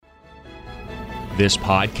This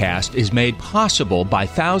podcast is made possible by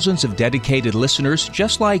thousands of dedicated listeners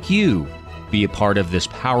just like you. Be a part of this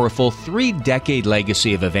powerful 3-decade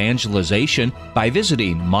legacy of evangelization by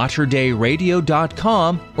visiting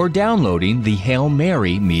materdeiradio.com or downloading the Hail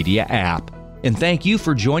Mary Media app. And thank you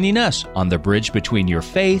for joining us on the bridge between your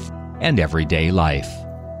faith and everyday life.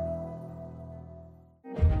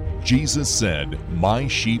 Jesus said, "My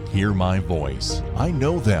sheep hear my voice. I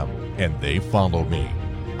know them, and they follow me.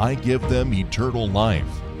 I give them eternal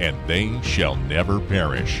life, and they shall never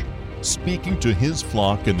perish." Speaking to his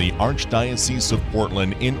flock in the Archdiocese of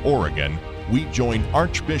Portland in Oregon, we join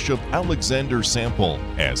Archbishop Alexander Sample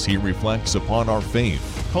as he reflects upon our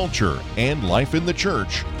faith, culture, and life in the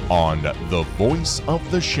church on The Voice of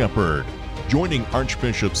the Shepherd. Joining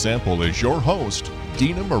Archbishop Sample is your host,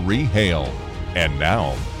 Dina Marie Hale. And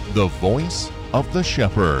now, The Voice of the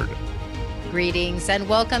Shepherd. Greetings and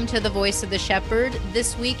welcome to The Voice of the Shepherd.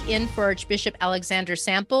 This week in for Archbishop Alexander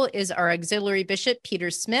Sample is our Auxiliary Bishop,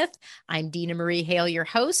 Peter Smith. I'm Dina Marie Hale, your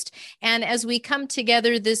host. And as we come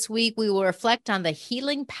together this week, we will reflect on the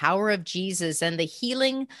healing power of Jesus and the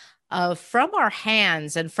healing from our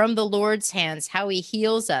hands and from the Lord's hands, how he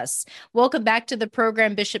heals us. Welcome back to the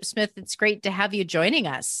program, Bishop Smith. It's great to have you joining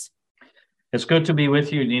us. It's good to be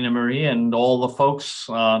with you, Dina Marie, and all the folks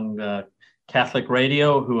on Catholic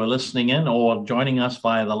Radio who are listening in or joining us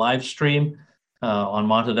via the live stream on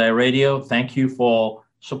Mater Dei Radio. Thank you for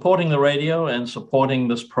supporting the radio and supporting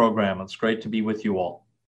this program. It's great to be with you all.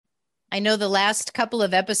 I know the last couple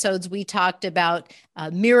of episodes we talked about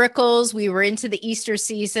miracles. We were into the Easter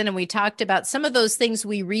season and we talked about some of those things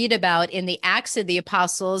we read about in the Acts of the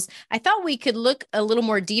Apostles. I thought we could look a little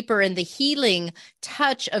more deeper in the healing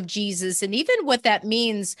touch of Jesus and even what that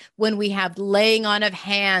means when we have laying on of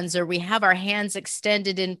hands or we have our hands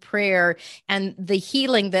extended in prayer and the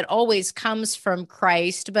healing that always comes from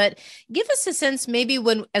Christ. But give us a sense maybe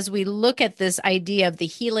as we look at this idea of the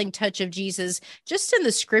healing touch of Jesus, just in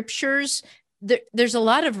the scriptures, there's a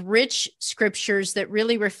lot of rich scriptures that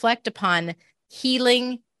really reflect upon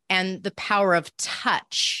healing and the power of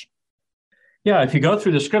touch. Yeah, if you go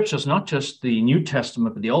through the scriptures, not just the New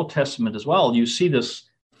Testament, but the Old Testament as well, you see this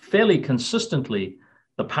fairly consistently,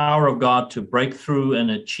 the power of God to break through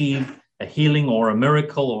and achieve a healing or a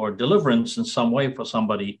miracle or deliverance in some way for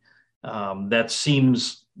somebody that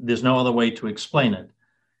seems there's no other way to explain it.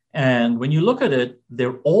 And when you look at it, there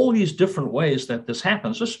are all these different ways that this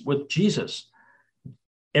happens, just with Jesus.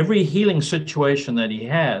 Every healing situation that he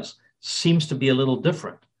has seems to be a little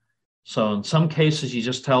different. So in some cases, he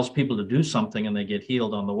just tells people to do something and they get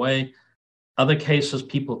healed on the way. Other cases,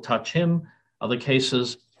 people touch him. Other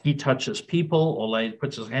cases, he touches people or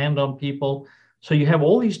puts his hand on people. So you have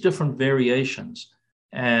all these different variations.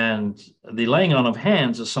 And the laying on of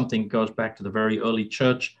hands is something that goes back to the very early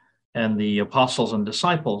church and the apostles and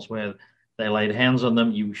disciples, where they laid hands on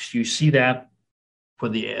them. You see that for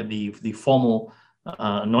the formal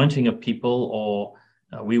anointing of people, or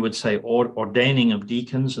we would say ordaining of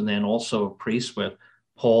deacons, and then also of priests with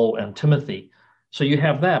Paul and Timothy. So you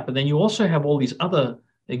have that, but then you also have all these other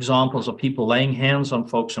examples of people laying hands on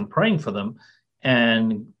folks and praying for them,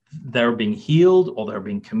 and they're being healed or they're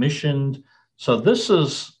being commissioned. So this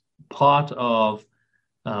is part of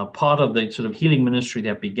the sort of healing ministry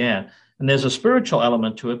that began. And there's a spiritual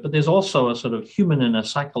element to it, but there's also a sort of human and a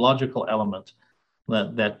psychological element,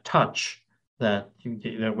 that touch, that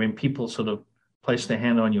when people sort of place their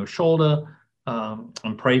hand on your shoulder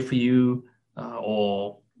and pray for you,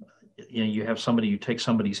 or you have somebody, you take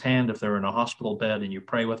somebody's hand if they're in a hospital bed and you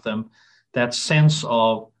pray with them, that sense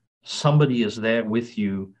of somebody is there with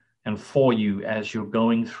you and for you as you're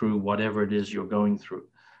going through whatever it is you're going through.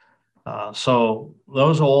 So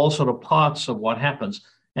those are all sort of parts of what happens.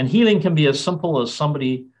 And healing can be as simple as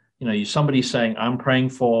somebody saying, I'm praying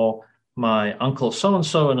for my uncle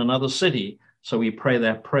so-and-so in another city. So we pray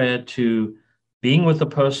that prayer to being with the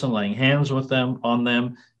person, laying hands with them, on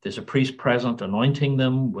them. There's a priest present, anointing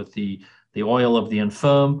them with the oil of the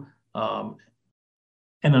infirm, and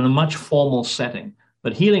in a much formal setting.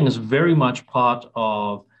 But healing is very much part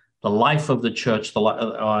of the life of the church,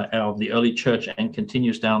 of the early church, and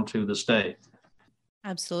continues down to this day.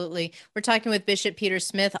 Absolutely. We're talking with Bishop Peter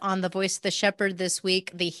Smith on The Voice of the Shepherd this week,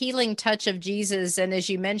 the healing touch of Jesus. And as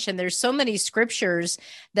you mentioned, there's so many scriptures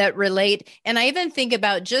that relate. And I even think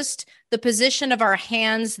about just the position of our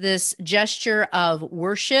hands, this gesture of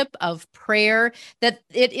worship, of prayer, that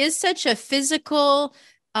it is such a physical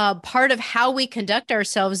part of how we conduct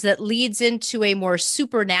ourselves that leads into a more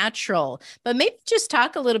supernatural. But maybe just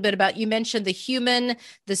talk a little bit about, you mentioned the human,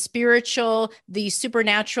 the spiritual, the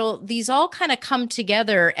supernatural. These all kind of come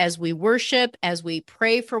together as we worship, as we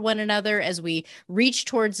pray for one another, as we reach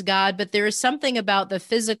towards God. But there is something about the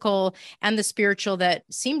physical and the spiritual that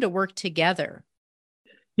seem to work together.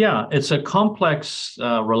 Yeah, it's a complex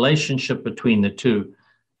relationship between the two.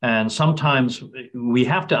 And sometimes we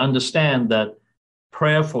have to understand that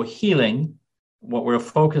prayer for healing, what we're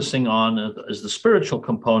focusing on is the spiritual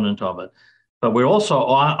component of it. But we're also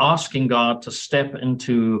asking God to step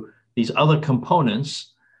into these other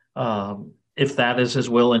components if that is his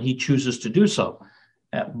will and he chooses to do so.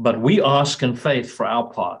 But we ask in faith for our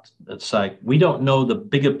part. It's like we don't know the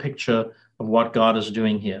bigger picture of what God is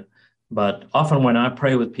doing here. But often when I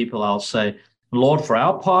pray with people, I'll say, Lord, for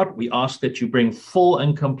our part, we ask that you bring full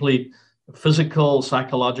and complete physical,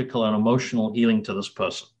 psychological, and emotional healing to this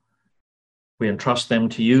person. We entrust them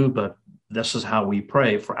to you, but this is how we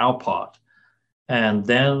pray for our part. And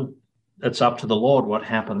then it's up to the Lord what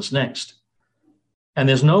happens next. And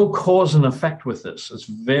there's no cause and effect with this. It's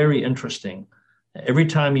very interesting. Every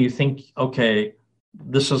time you think, okay,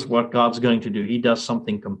 this is what God's going to do, he does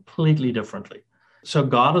something completely differently. So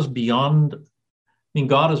God is beyond,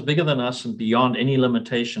 God is bigger than us and beyond any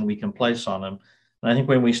limitation we can place on him. And I think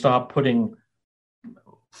when we start putting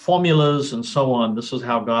formulas and so on, this is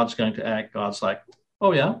how God's going to act. God's like,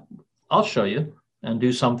 oh yeah, I'll show you, and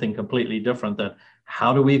do something completely different. That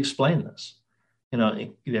how do we explain this?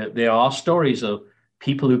 There are stories of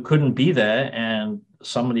people who couldn't be there, and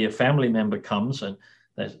somebody, a family member, comes, and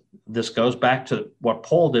this goes back to what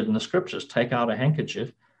Paul did in the scriptures. Take out a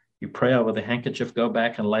handkerchief, you pray over the handkerchief, go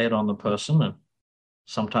back and lay it on the person, and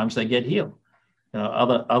sometimes they get healed.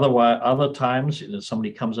 Other times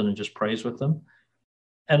somebody comes in and just prays with them.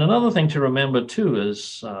 And another thing to remember too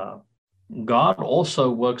is God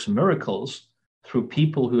also works miracles through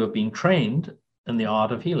people who have been trained in the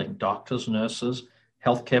art of healing, doctors, nurses,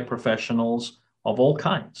 healthcare professionals of all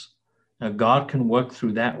kinds. God can work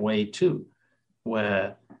through that way too,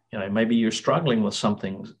 where maybe you're struggling with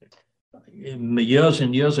something. Years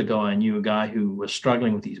and years ago, I knew a guy who was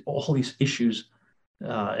struggling with all these issues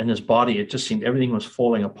in his body. It just seemed everything was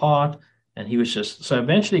falling apart. And he was so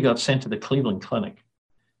eventually got sent to the Cleveland Clinic.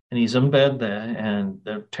 And he's in bed there, and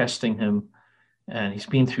they're testing him. And he's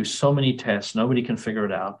been through so many tests, nobody can figure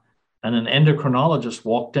it out. And an endocrinologist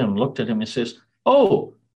walked in, looked at him, and says,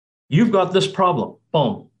 oh, you've got this problem.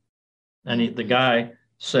 Boom. And the guy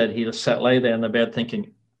said he lay there in the bed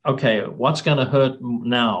thinking, okay, what's going to hurt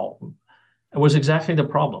now? It was exactly the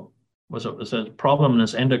problem. It was a problem in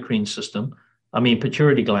his endocrine system,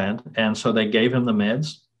 pituitary gland. And so they gave him the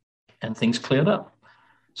meds and things cleared up.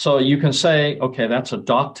 So you can say, okay, that's a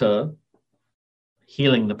doctor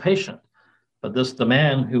healing the patient. But the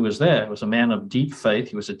man who was there was a man of deep faith.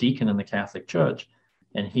 He was a deacon in the Catholic Church.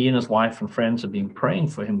 And he and his wife and friends have been praying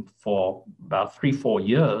for him for about 3-4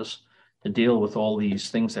 years to deal with all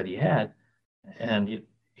these things that he had. And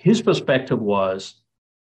his perspective was,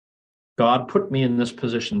 God put me in this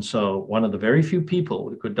position so one of the very few people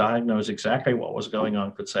who could diagnose exactly what was going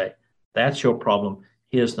on could say, that's your problem,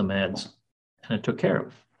 here's the meds. And it took care of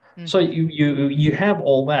it. Mm-hmm. So you have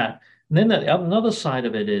all that. And then another side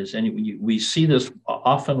of it is, and we see this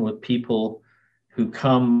often with people who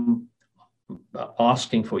come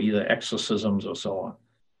asking for either exorcisms or so on.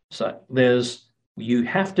 So you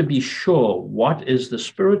have to be sure what is the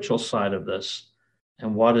spiritual side of this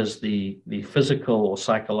and what is the physical or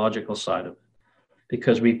psychological side of it.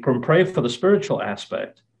 Because we can pray for the spiritual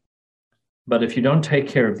aspect, but if you don't take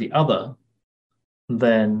care of the other,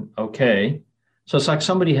 then okay. So it's like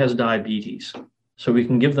somebody has diabetes. So we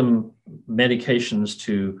can give them medications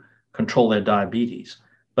to control their diabetes.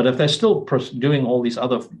 But if they're still doing all these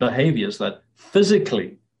other behaviors that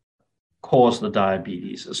physically cause the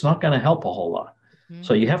diabetes, it's not going to help a whole lot. Mm-hmm.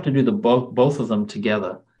 So you have to do both of them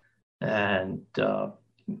together. And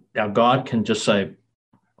now God can just say,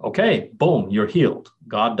 okay, boom, you're healed.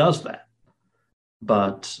 God does that.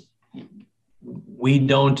 But we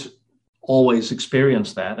don't always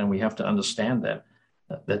experience that, and we have to understand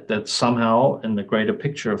that somehow in the greater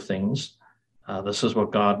picture of things, this is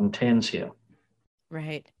what God intends here.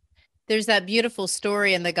 Right. There's that beautiful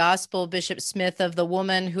story in the gospel, Bishop Smith, of the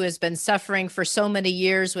woman who has been suffering for so many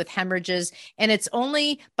years with hemorrhages. And it's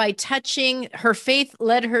only by touching, her faith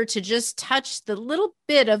led her to just touch the little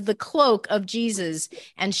bit of the cloak of Jesus.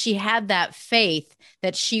 And she had that faith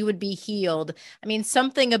that she would be healed. I mean,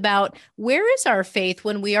 something about where is our faith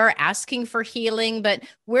when we are asking for healing, but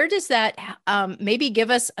where does that maybe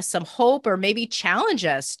give us some hope, or maybe challenge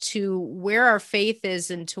us to where our faith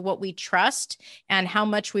is and to what we trust and how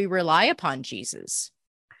much we rely upon Jesus?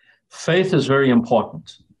 Faith is very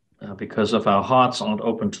important because if our hearts aren't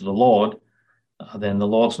open to the Lord, then the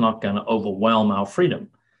Lord's not going to overwhelm our freedom.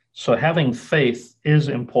 So having faith is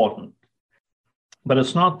important. But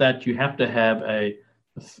it's not that you have to have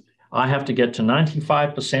I have to get to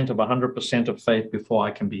 95% of 100% of faith before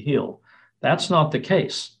I can be healed. That's not the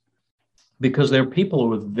case, because there are people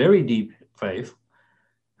with very deep faith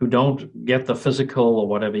who don't get the physical or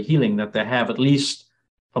whatever healing that they have, at least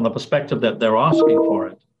from the perspective that they're asking for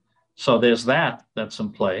it. So there's that's in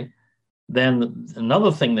play. Then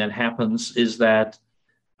another thing that happens is that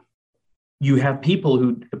you have people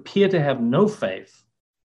who appear to have no faith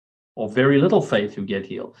or very little faith who get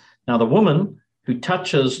healed. Now, the woman who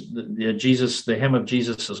touches the hem of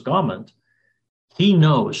Jesus's garment, he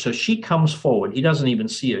knows. So she comes forward. He doesn't even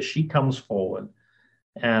see her. She comes forward,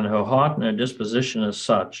 and her heart and her disposition is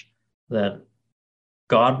such that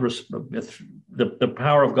the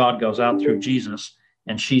power of God goes out through Jesus,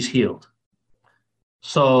 and she's healed.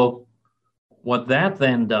 So what that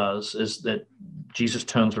then does is that Jesus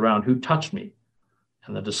turns around, who touched me?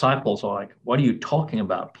 And the disciples are like, what are you talking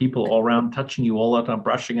about? People all around touching you all the time,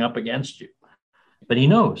 brushing up against you. But he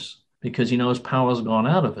knows, because he knows power's gone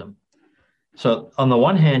out of him. So on the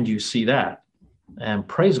one hand, you see that, and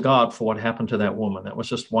praise God for what happened to that woman. That was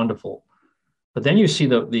just wonderful. But then you see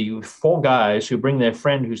the four guys who bring their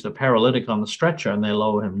friend who's the paralytic on the stretcher, and they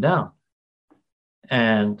lower him down.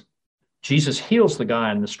 And Jesus heals the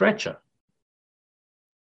guy on the stretcher.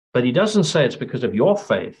 But he doesn't say it's because of your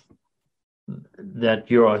faith that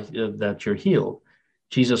you're healed.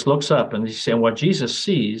 Jesus looks up, and he's saying what Jesus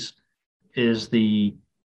sees is the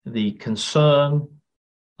concern,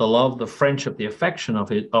 the love, the friendship, the affection of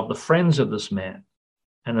the friends of this man,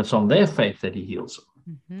 and it's on their faith that he heals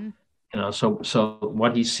them. Mm-hmm. So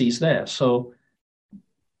what he sees there. So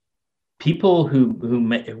people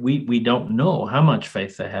we don't know how much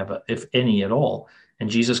faith they have, if any at all, and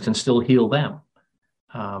Jesus can still heal them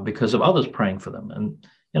because of others praying for them.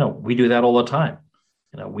 And we do that all the time.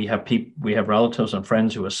 We have relatives and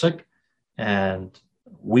friends who are sick, and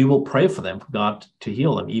we will pray for them, for God to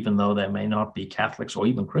heal them, even though they may not be Catholics or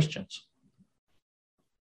even Christians.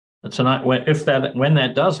 When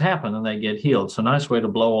that does happen and they get healed, it's a nice way to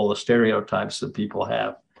blow all the stereotypes that people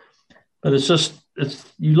have. But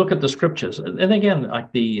you look at the scriptures, and again,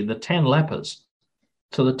 like the 10 lepers.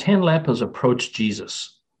 So the 10 lepers approach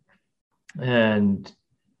Jesus, and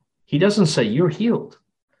he doesn't say, you're healed.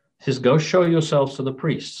 He says, go show yourselves to the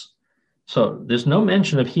priests. So there's no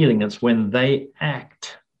mention of healing. It's when they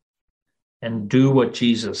act and do what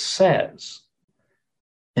Jesus says.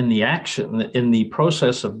 In the action, in the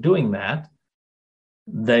process of doing that,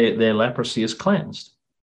 their leprosy is cleansed.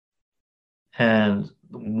 And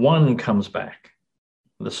one comes back,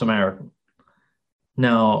 the Samaritan.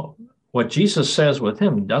 Now, what Jesus says with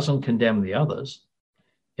him doesn't condemn the others.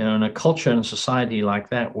 In a culture and society like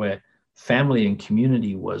that, where family and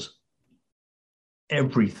community was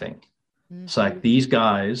everything. Mm-hmm. It's like these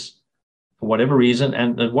guys, for whatever reason,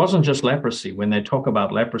 and it wasn't just leprosy. When they talk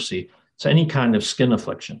about leprosy, it's any kind of skin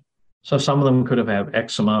affliction. So some of them could have had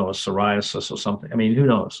eczema or psoriasis or something. I mean, who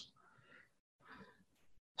knows?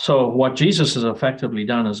 So what Jesus has effectively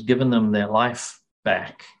done is given them their life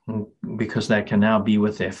back, because they can now be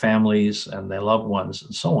with their families and their loved ones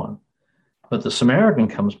and so on. But the Samaritan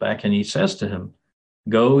comes back and he says to him,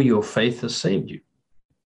 go, your faith has saved you.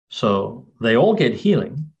 So they all get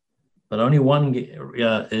healing, but only one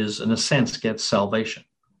is, in a sense, gets salvation.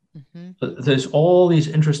 Mm-hmm. But there's all these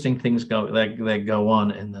interesting things that go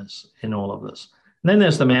on in all of this. And then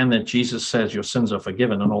there's the man that Jesus says, your sins are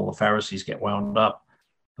forgiven, and all the Pharisees get wound up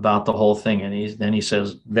about the whole thing. And then he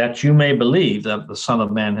says, that you may believe that the Son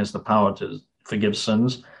of Man has the power to forgive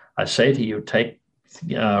sins, I say to you,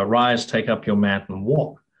 rise, take up your mat and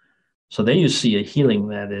walk. So there you see a healing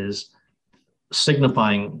that is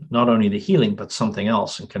signifying not only the healing, but something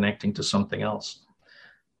else and connecting to something else.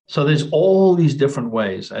 So there's all these different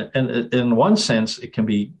ways. And in one sense, it can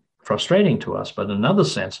be frustrating to us, but in another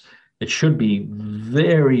sense, it should be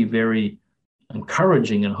very, very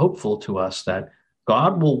encouraging and hopeful to us that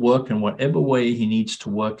God will work in whatever way he needs to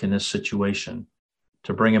work in this situation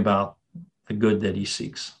to bring about the good that he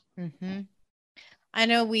seeks. Mm-hmm. I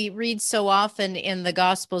know we read so often in the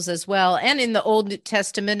Gospels as well, and in the Old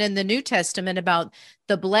Testament and the New Testament about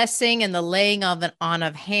the blessing and the laying on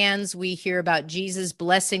of hands. We hear about Jesus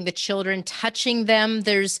blessing the children, touching them.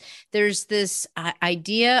 There's this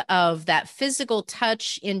idea of that physical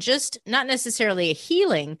touch in just not necessarily a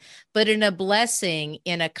healing, but in a blessing,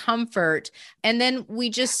 in a comfort. And then we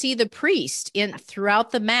just see the priest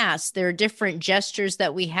throughout the Mass. There are different gestures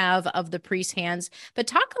that we have of the priest's hands. But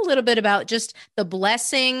talk a little bit about just the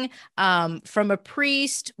blessing from a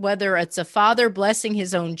priest, whether it's a father blessing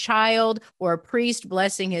his own child or a priest blessing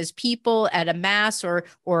his people at a Mass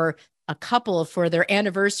or a couple for their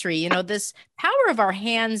anniversary. This power of our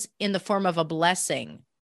hands in the form of a blessing.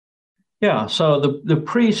 Yeah, so the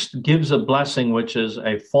priest gives a blessing, which is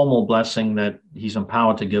a formal blessing that he's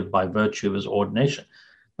empowered to give by virtue of his ordination.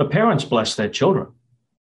 The parents bless their children.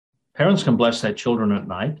 Parents can bless their children at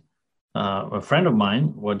night. A friend of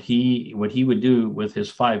mine, what he would do with his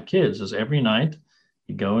 5 kids is every night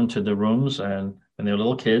he'd go into the rooms and when they were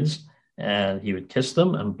little kids, and he would kiss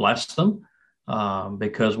them and bless them,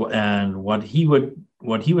 what he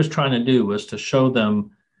was trying to do was to show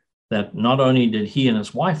them that not only did he and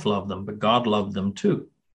his wife love them, but God loved them too.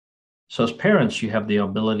 So as parents, you have the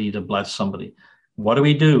ability to bless somebody. What do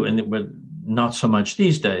we do? And not so much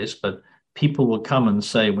these days, but people will come and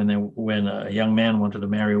say, when a young man wanted to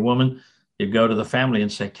marry a woman, you go to the family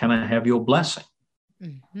and say, "Can I have your blessing?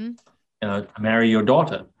 Mm-hmm. To marry your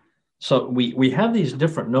daughter?" So we have these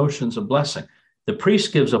different notions of blessing. The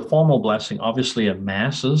priest gives a formal blessing, obviously at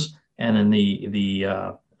masses and in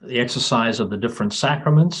the exercise of the different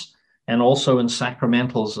sacraments, and also in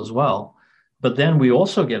sacramentals as well. But then we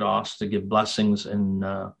also get asked to give blessings in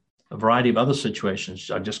a variety of other situations.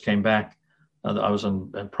 I just came back. I was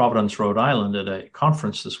in Providence, Rhode Island at a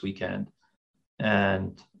conference this weekend.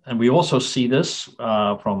 And we also see this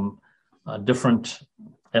from different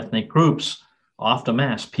ethnic groups. After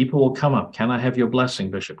Mass, people will come up. "Can I have your blessing,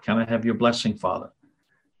 Bishop? Can I have your blessing, Father?"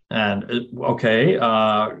 And okay,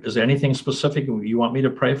 is there anything specific you want me to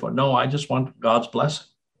pray for? "No, I just want God's blessing."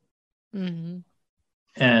 Mm-hmm.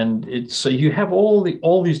 And so you have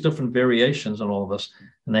all these different variations in all of this,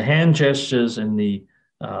 and the hand gestures and the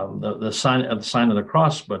sign of the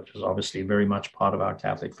cross, which is obviously very much part of our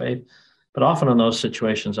Catholic faith. But often in those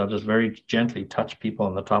situations, I'll just very gently touch people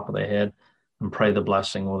on the top of their head and pray the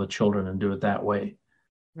blessing, or the children, and do it that way.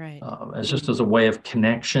 Right. It's just as a way of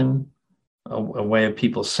connection, a way of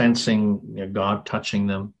people sensing God touching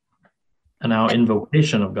them, and our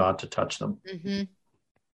invocation of God to touch them. Mm-hmm.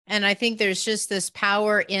 And I think there's just this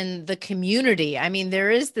power in the community. I mean,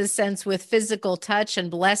 there is this sense with physical touch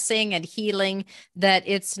and blessing and healing that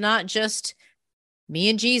it's not just me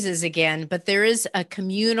and Jesus again, but there is a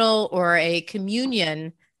communal or a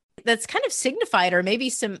communion that's kind of signified, or maybe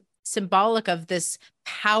some symbolic of this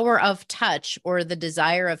power of touch, or the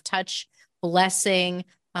desire of touch, blessing,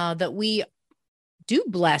 that we do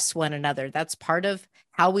bless one another. That's part of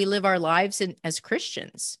how we live our lives as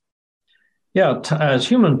Christians. Yeah, as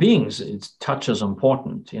human beings, touch is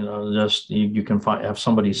important. Just you can have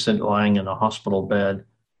somebody lying in a hospital bed,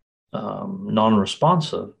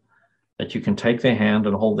 non-responsive, that you can take their hand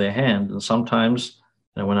and hold their hand. And sometimes,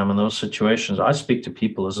 when I'm in those situations, I speak to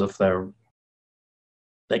people as if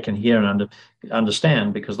they can hear and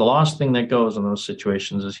understand, because the last thing that goes in those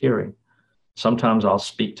situations is hearing. Sometimes I'll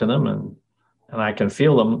speak to them and I can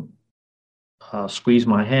feel them squeeze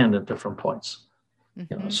my hand at different points.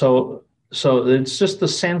 Mm-hmm. So it's just the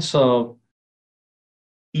sense of,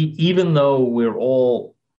 even though we're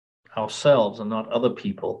all ourselves and not other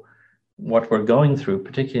people, what we're going through,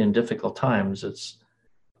 particularly in difficult times,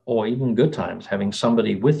 or even good times, having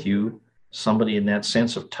somebody with you, somebody in that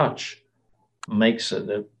sense of touch, makes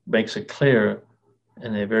it clear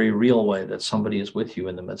in a very real way that somebody is with you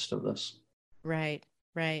in the midst of this. Right.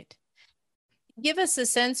 Give us a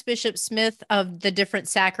sense, Bishop Smith, of the different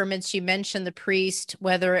sacraments. You mentioned the priest,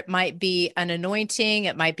 whether it might be an anointing,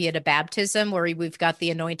 it might be at a baptism where we've got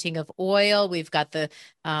the anointing of oil, we've got the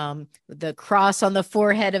cross on the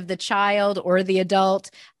forehead of the child or the adult.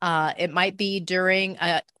 It might be during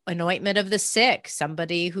anointment of the sick,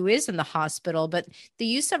 somebody who is in the hospital. But the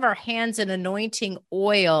use of our hands in anointing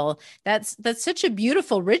oil, that's such a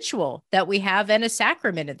beautiful ritual that we have, and a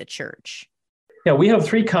sacrament in the church. Yeah, we have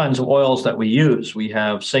 3 kinds of oils that we use. We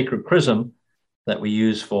have sacred chrism that we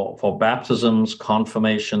use for baptisms,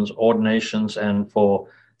 confirmations, ordinations, and for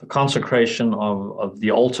the consecration of the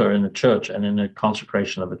altar in the church and in the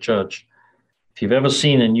consecration of a church. If you've ever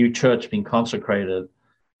seen a new church being consecrated,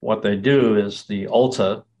 what they do is the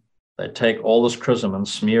altar, they take all this chrism and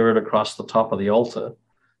smear it across the top of the altar.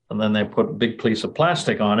 and then they put a big piece of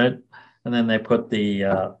plastic on it, and then they put the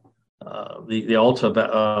altar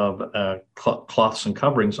of cloths and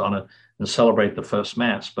coverings on it and celebrate the first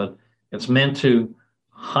Mass. But it's meant to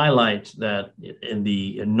highlight that in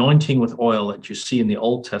the anointing with oil that you see in the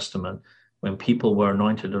Old Testament, when people were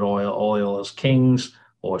anointed with oil as kings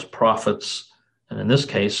or as prophets, and in this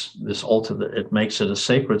case, this altar, it makes it a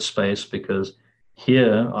sacred space, because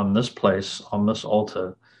here on this place, on this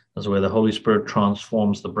altar, is where the Holy Spirit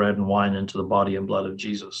transforms the bread and wine into the body and blood of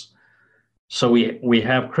Jesus. So we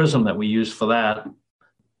have chrism that we use for that.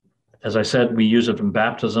 As I said, we use it in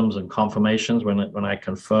baptisms and confirmations. When I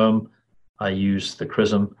confirm, I use the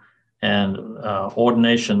chrism, and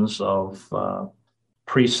ordinations of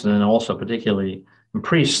priests, and also particularly in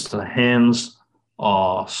priests, the hands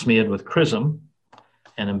are smeared with chrism,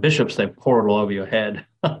 and in bishops, they pour it all over your head,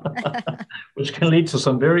 which can lead to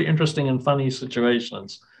some very interesting and funny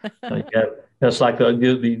situations. It's like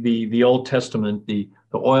the Old Testament, the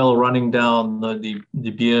oil running down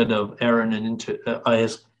the beard of Aaron and into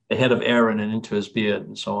the head of Aaron and into his beard,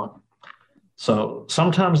 and so on. So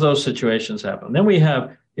sometimes those situations happen. Then we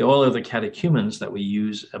have the oil of the catechumens that we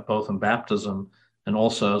use both in baptism and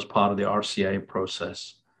also as part of the RCA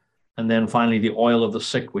process. And then finally, the oil of the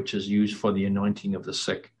sick, which is used for the anointing of the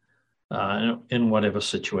sick in whatever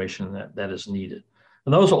situation that is needed.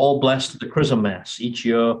 And those are all blessed at the Chrism Mass. Each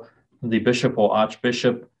year, the bishop or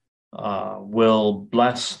archbishop will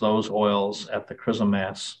bless those oils at the Chrism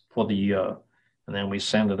Mass for the year. And then we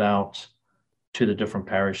send it out to the different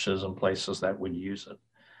parishes and places that would use it.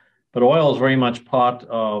 But oil is very much part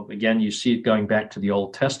of, again, you see it going back to the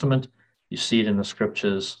Old Testament. You see it in the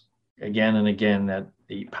scriptures again and again, that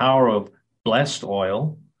the power of blessed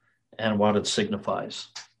oil and what it signifies.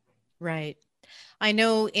 Right. I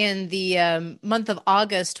know in the month of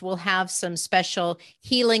August, we'll have some special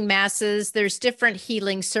healing masses. There's different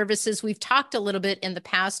healing services. We've talked a little bit in the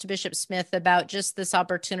past, Bishop Smith, about just this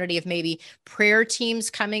opportunity of maybe prayer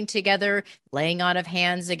teams coming together, laying on of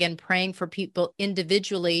hands, again, praying for people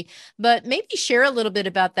individually. But maybe share a little bit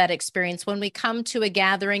about that experience when we come to a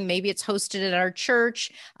gathering. Maybe it's hosted at our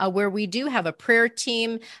church where we do have a prayer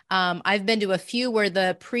team. I've been to a few where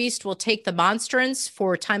the priest will take the monstrance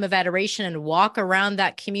for time of adoration and walk around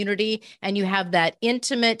that community, and you have that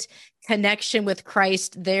intimate connection with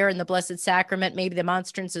Christ there in the Blessed Sacrament. Maybe the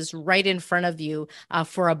monstrance is right in front of you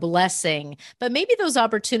for a blessing, but maybe those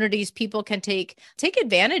opportunities people can take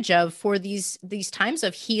advantage of for these times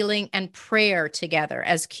of healing and prayer together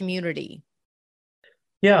as community.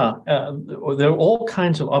 Yeah, there are all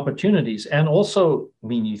kinds of opportunities. And also, I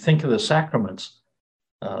mean, you think of the sacraments.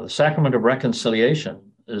 The sacrament of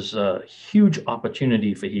reconciliation is a huge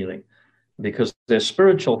opportunity for healing, because there's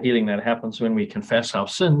spiritual healing that happens when we confess our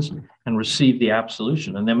sins and receive the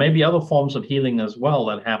absolution. And there may be other forms of healing as well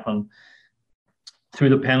that happen through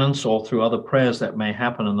the penance or through other prayers that may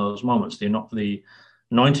happen in those moments. The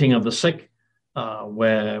anointing of the sick,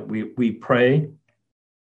 where we pray.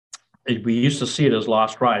 We used to see it as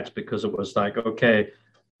last rites, because it was like, okay,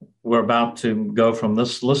 we're about to go from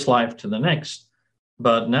this life to the next.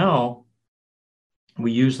 But now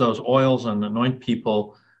we use those oils and anoint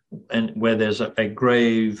people, and where there's a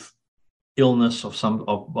grave illness of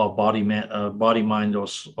body, mind,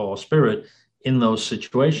 or spirit in those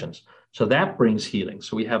situations. So that brings healing.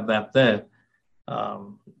 So we have that there.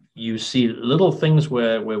 You see little things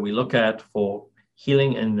where we look at for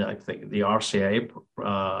healing in, I think, the RCA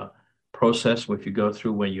process, if you go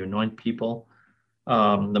through where you anoint people.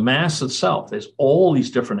 The Mass itself, there's all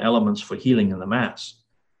these different elements for healing in the Mass.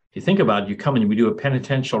 If you think about it, you come and we do a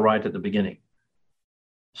penitential rite at the beginning.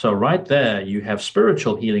 So right there, you have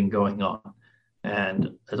spiritual healing going on.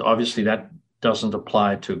 And obviously that doesn't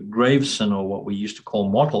apply to grave sin, or what we used to call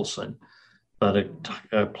mortal sin, but it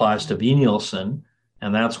applies to venial sin.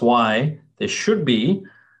 And that's why there should be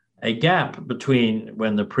a gap between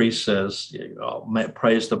when the priest says,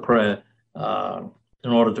 prays the prayer,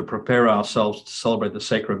 in order to prepare ourselves to celebrate the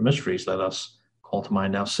sacred mysteries, let us call to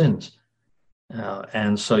mind our sins.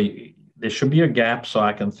 And so there should be a gap, so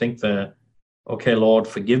I can think that, okay, Lord,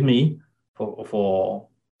 forgive me for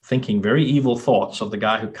thinking very evil thoughts of the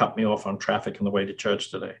guy who cut me off on traffic on the way to church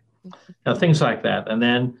today. Things like that. And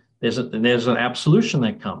then there's an absolution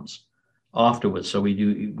that comes afterwards. So we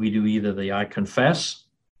do either the I confess,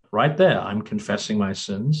 right there, I'm confessing my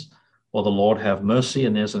sins, or the Lord have mercy,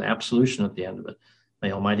 and there's an absolution at the end of it.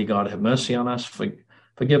 May Almighty God have mercy on us,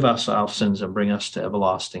 forgive us our sins, and bring us to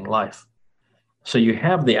everlasting life. So you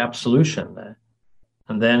have the absolution there.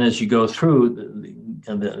 And then as you go through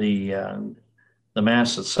the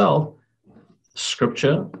Mass itself,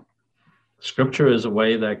 Scripture is a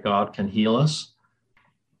way that God can heal us.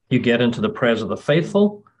 You get into the prayers of the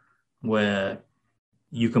faithful, where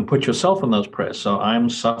you can put yourself in those prayers. So I'm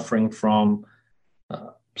suffering from,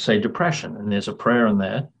 say, depression, and there's a prayer in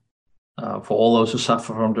there for all those who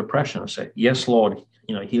suffer from depression. I say, yes, Lord,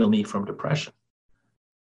 heal me from depression.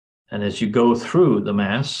 And as you go through the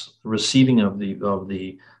Mass, receiving of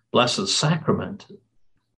the Blessed Sacrament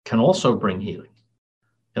can also bring healing.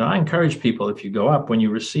 I encourage people, if you go up, when you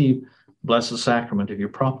receive Blessed Sacrament, if you're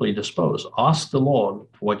properly disposed, ask the Lord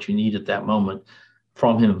for what you need at that moment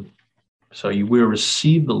from Him. So you will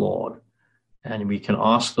receive the Lord, and we can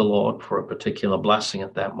ask the Lord for a particular blessing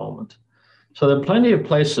at that moment. So there are plenty of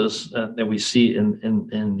places that we see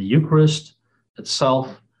in the Eucharist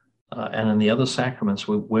itself and in the other sacraments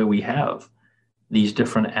where we have these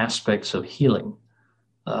different aspects of healing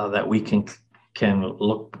that we can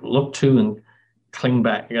look to and cling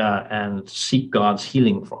back and seek God's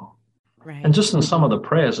healing from. Right. And just in some of the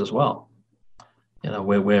prayers as well,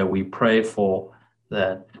 where we pray for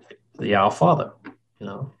that the Our Father, we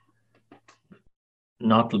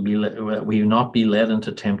not be led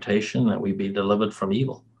into temptation, that we be delivered from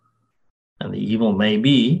evil. And the evil may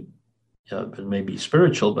be, it may be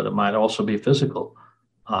spiritual, but it might also be physical.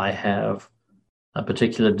 I have a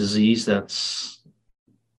particular disease it's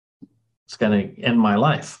going to end my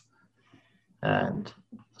life. And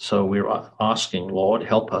so we're asking, Lord,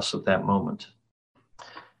 help us at that moment.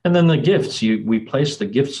 And then the gifts, we place the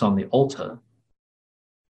gifts on the altar,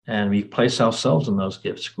 and we place ourselves in those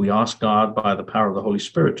gifts. We ask God by the power of the Holy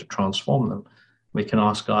Spirit to transform them. We can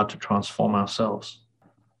ask God to transform ourselves.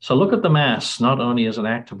 So look at the Mass not only as an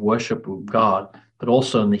act of worship of God, but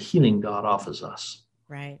also in the healing God offers us.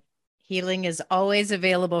 Right. Healing is always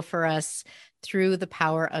available for us through the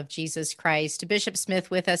power of Jesus Christ. Bishop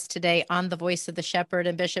Smith with us today on The Voice of the Shepherd.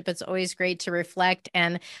 And Bishop, it's always great to reflect.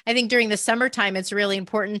 And I think during the summertime, it's really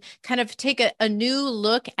important kind of take a new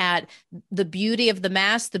look at the beauty of the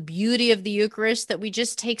Mass, the beauty of the Eucharist, that we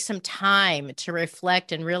just take some time to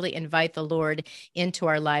reflect and really invite the Lord into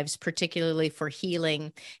our lives, particularly for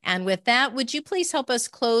healing. And with that, would you please help us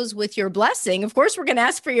close with your blessing? Of course, we're going to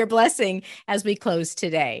ask for your blessing as we close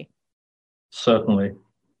today. Certainly.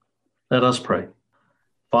 Let us pray.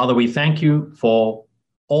 Father, we thank you for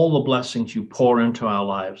all the blessings you pour into our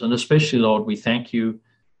lives. And especially, Lord, we thank you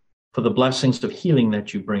for the blessings of healing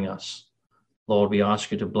that you bring us. Lord, we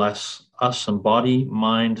ask you to bless us in body,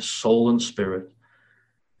 mind, soul, and spirit.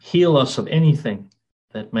 Heal us of anything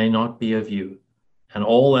that may not be of you. And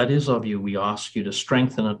all that is of you, we ask you to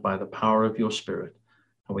strengthen it by the power of your Spirit.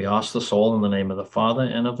 And we ask this all in the name of the Father,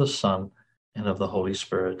 and of the Son, and of the Holy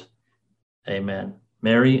Spirit. Amen.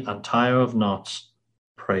 Mary, untie of knots,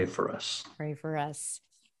 pray for us. Pray for us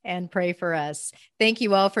and pray for us. Thank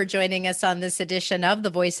you all for joining us on this edition of The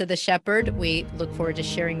Voice of the Shepherd. We look forward to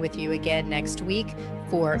sharing with you again next week.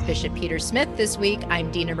 For Bishop Peter Smith this week,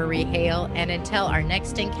 I'm Dina Marie Hale. And until our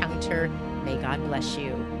next encounter, may God bless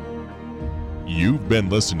you. You've been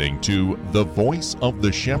listening to The Voice of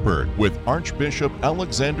the Shepherd with Archbishop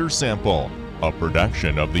Alexander Sample, a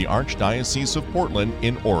production of the Archdiocese of Portland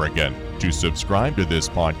in Oregon. To subscribe to this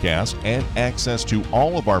podcast and access to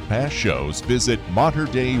all of our past shows, visit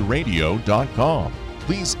materdeiradio.com.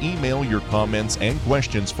 Please email your comments and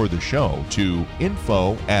questions for the show to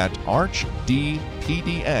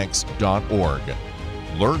info@archdpdx.org.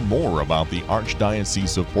 Learn more about the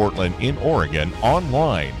Archdiocese of Portland in Oregon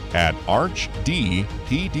online at archdpdx.org.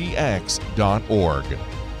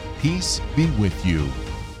 Peace be with you.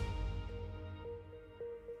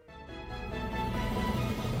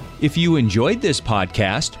 If you enjoyed this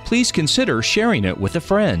podcast, please consider sharing it with a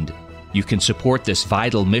friend. You can support this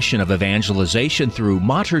vital mission of evangelization through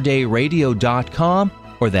materdeiradio.com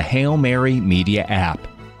or the Hail Mary Media app.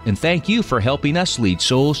 And thank you for helping us lead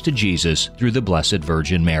souls to Jesus through the Blessed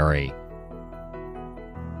Virgin Mary.